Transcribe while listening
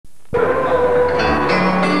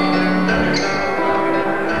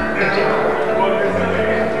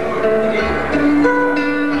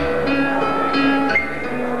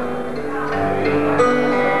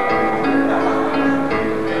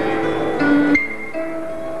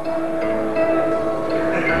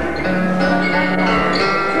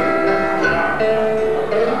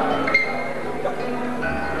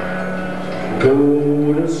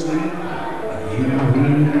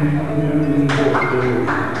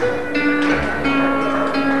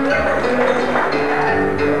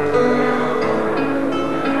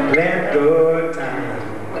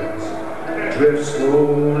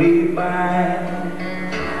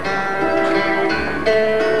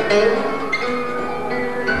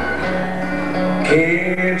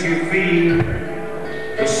Can't you feel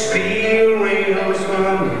the steel rails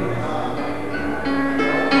running?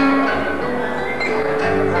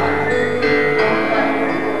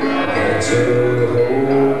 It's a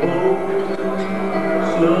hobo's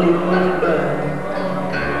lullaby.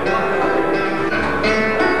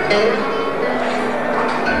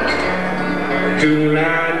 Do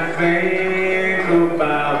not think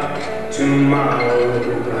about tomorrow.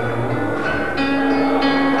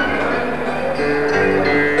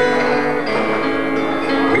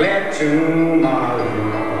 Let tomorrow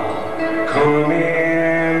come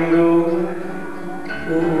and go.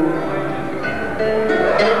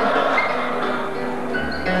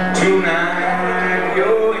 Tonight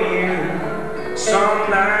you're in some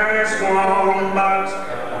nice warm boxcar.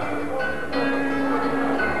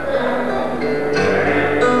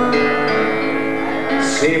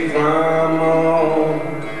 Safe from all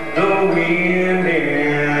the wind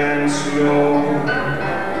and snow.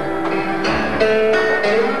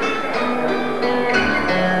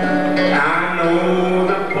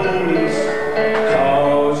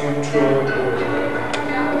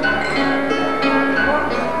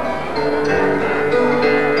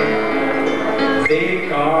 They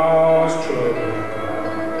cause trouble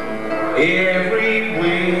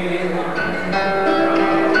everywhere,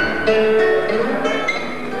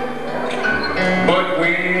 but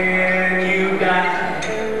when you die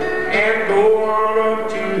and go on up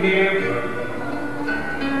to heaven,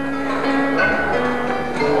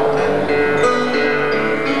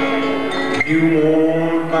 you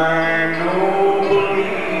won't find no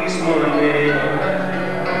policeman there.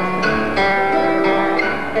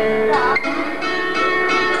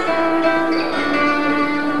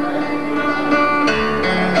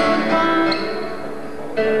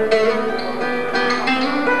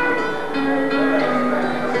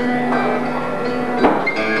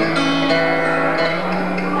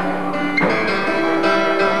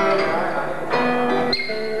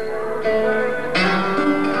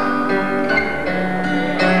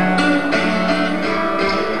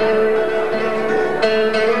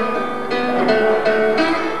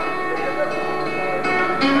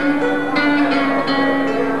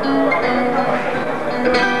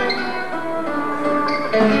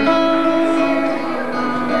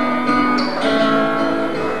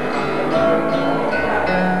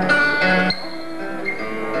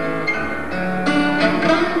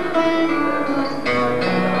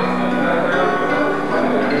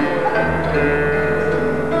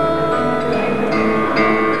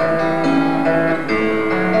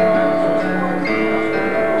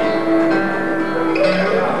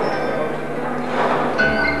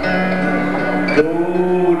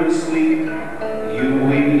 Go to sleep, you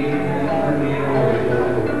weary hobo.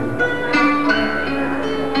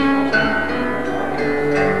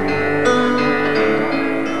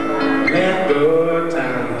 Let the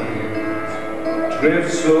time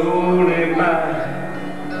drift slowly by.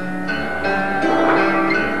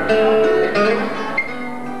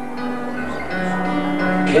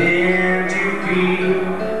 Can't you feel